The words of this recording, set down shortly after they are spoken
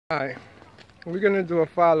Hi, we're going to do a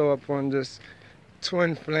follow-up on this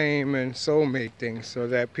twin flame and soulmate thing so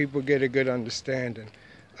that people get a good understanding.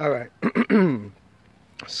 Alright,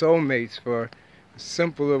 soulmates, for a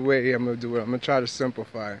simpler way I'm going to do it. I'm going to try to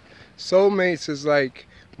simplify it. Soulmates is like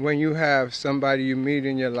when you have somebody you meet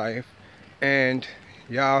in your life and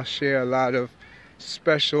y'all share a lot of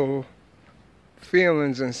special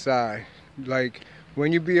feelings inside. Like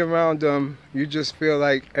when you be around them, you just feel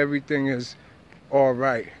like everything is all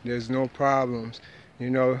right. There's no problems. You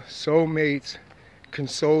know, soulmates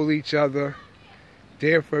console each other,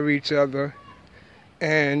 there for each other,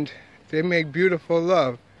 and they make beautiful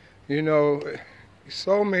love. You know,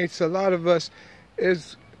 soulmates, a lot of us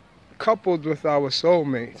is coupled with our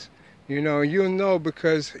soulmates. You know, you'll know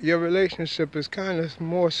because your relationship is kind of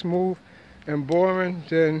more smooth and boring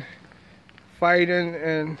than fighting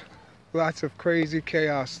and lots of crazy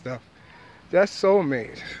chaos stuff. That's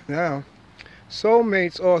soulmates. Now,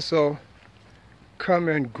 soulmates also come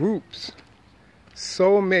in groups.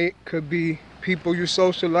 Soulmate could be people you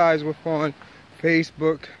socialize with on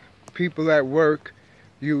Facebook, people at work,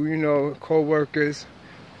 you know, co-workers,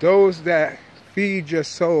 those that feed your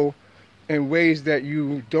soul in ways that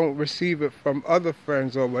you don't receive it from other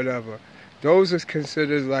friends or whatever. Those is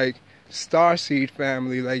considered like starseed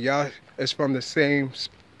family, like y'all is from the same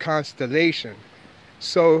constellation.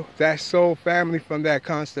 So that soul family from that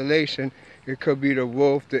constellation, it could be the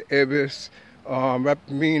wolf, the ibis,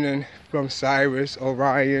 meaning from Cyrus,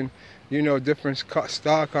 Orion, you know, different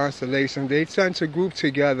star constellations. They tend to group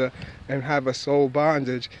together and have a soul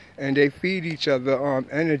bondage, and they feed each other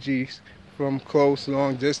energies from close,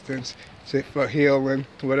 long distance for healing,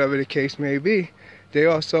 whatever the case may be. They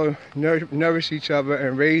also nourish each other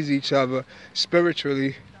and raise each other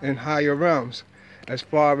spiritually in higher realms, as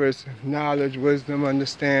far as knowledge, wisdom,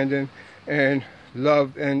 understanding, and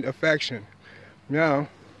love and affection. Now,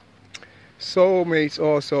 soulmates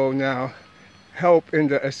also now help in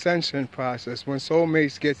the ascension process. When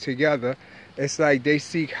soulmates get together, it's like they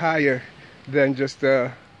seek higher than just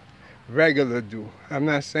the regular do. I'm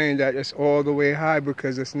not saying that it's all the way high,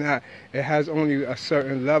 because it's not. It has only a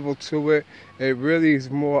certain level to it. It really is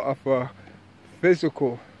more of a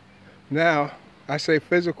physical. Now, I say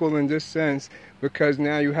physical in this sense because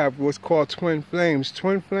now you have what's called twin flames.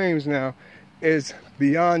 Twin flames now is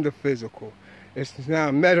beyond the physical. It's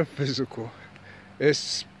now metaphysical. It's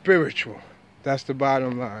spiritual. That's the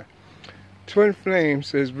bottom line. Twin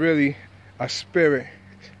flames is really a spirit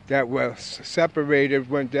that was separated,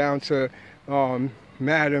 went down to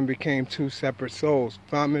matter and became two separate souls,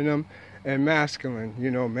 feminine and masculine, you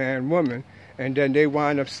know, man, woman. And then they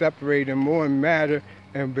wind up separating more in matter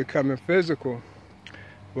and becoming physical.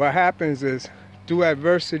 What happens is, through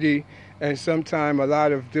adversity and sometimes a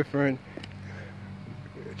lot of different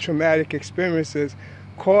traumatic experiences,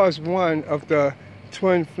 cause one of the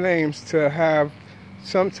twin flames to have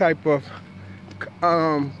some type of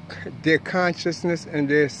their consciousness and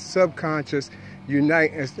their subconscious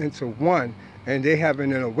unite into one, and they have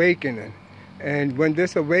an awakening. And when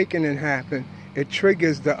this awakening happens, it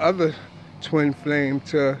triggers the other twin flame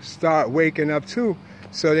to start waking up too.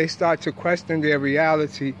 So they start to question their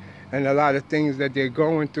reality and a lot of things that they're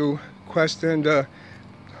going through, question the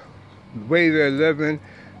way they're living,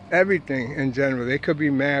 everything in general. They could be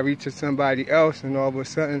married to somebody else and all of a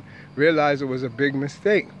sudden realize it was a big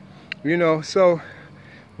mistake. You know, so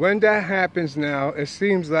when that happens now, it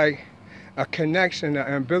seems like a connection,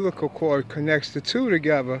 an umbilical cord connects the two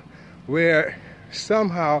together, where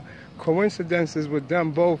somehow coincidences with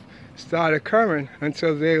them both start occurring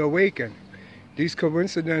until they awaken. These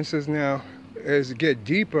coincidences now get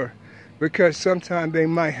deeper, because sometimes they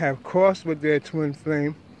might have crossed with their twin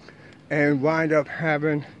flame and wind up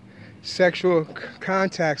having sexual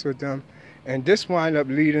contacts with them, and this wind up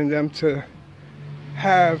leading them to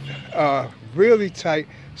have a really tight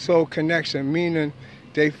soul connection, meaning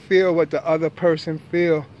they feel what the other person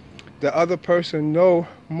feel. The other person know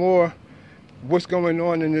more what's going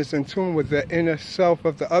on and is in tune with the inner self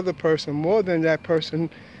of the other person more than that person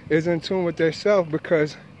is in tune with their self,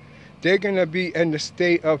 because they're going to be in the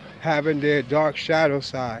state of having their dark shadow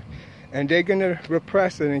side, and they're going to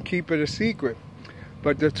repress it and keep it a secret.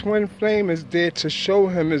 But the twin flame is there to show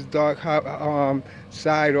him his dark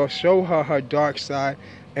side, or show her her dark side,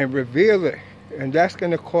 and reveal it. And that's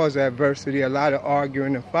going to cause adversity, a lot of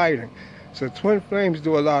arguing and fighting. So twin flames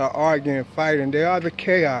do a lot of arguing and fighting. They are the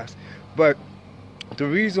chaos. But the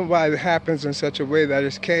reason why it happens in such a way that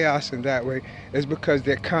it's chaos in that way is because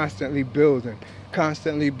they're constantly building.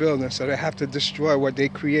 So they have to destroy what they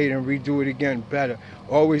create and redo it again better.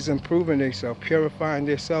 Always improving themselves, purifying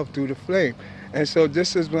themselves through the flame. And so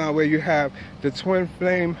this is now where you have the twin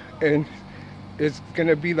flame, and it's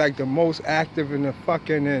gonna be like the most active in the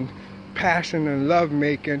fucking and passion and love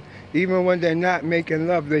making. Even when they're not making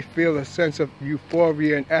love, they feel a sense of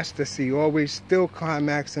euphoria and ecstasy, always still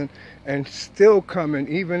climaxing and still coming,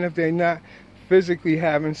 even if they're not physically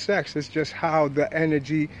having sex. It's just how the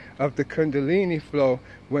energy of the Kundalini flow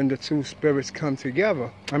when the two spirits come together.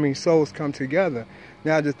 Souls come together.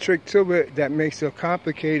 Now the trick to it that makes it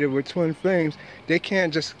complicated with twin flames, they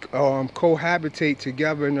can't just cohabitate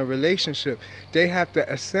together in a relationship. They have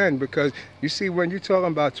to ascend, because you see, when you're talking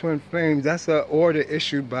about twin flames, that's an order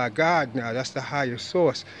issued by God now. That's the higher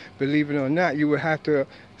source. Believe it or not, you would have to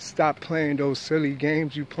stop playing those silly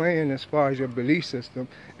games you playing as far as your belief system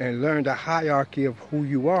and learn the hierarchy of who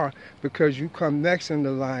you are, because you come next in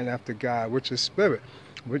the line after God, which is spirit.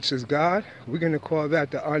 Which is God. We're going to call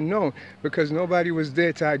that the unknown, because nobody was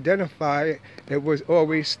there to identify it. It was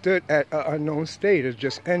always stood at an unknown state. It's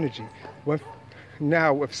just energy.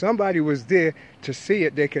 Now, if somebody was there to see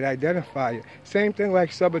it, they could identify it. Same thing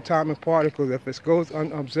like subatomic particles. If it goes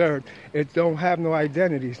unobserved, it don't have no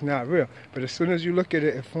identity. It's not real. But as soon as you look at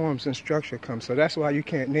it, it forms and structure comes. So that's why you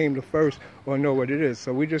can't name the first or know what it is.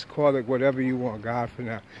 So we just call it whatever you want, God, for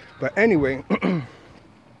now. But anyway,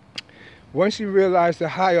 once you realize the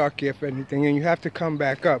hierarchy of anything, and you have to come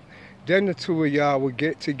back up, then the two of y'all will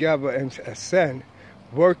get together and ascend,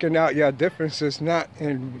 working out your differences, not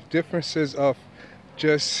in differences of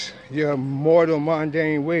just your mortal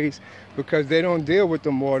mundane ways, because they don't deal with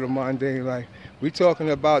the mortal mundane life. We're talking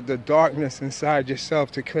about the darkness inside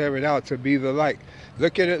yourself, to clear it out, to be the light.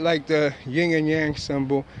 Look at it like the yin and yang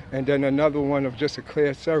symbol, and then another one of just a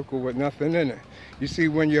clear circle with nothing in it. You see,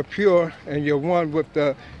 when you're pure and you're one with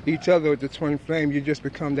each other with the twin flame, you just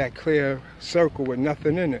become that clear circle with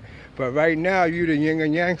nothing in it. But right now, you're the yin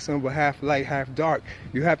and yang symbol, half light, half dark.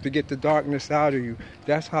 You have to get the darkness out of you.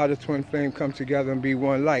 That's how the twin flame come together and be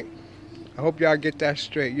one light. I hope y'all get that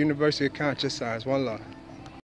straight. University of Conscious Science. One love.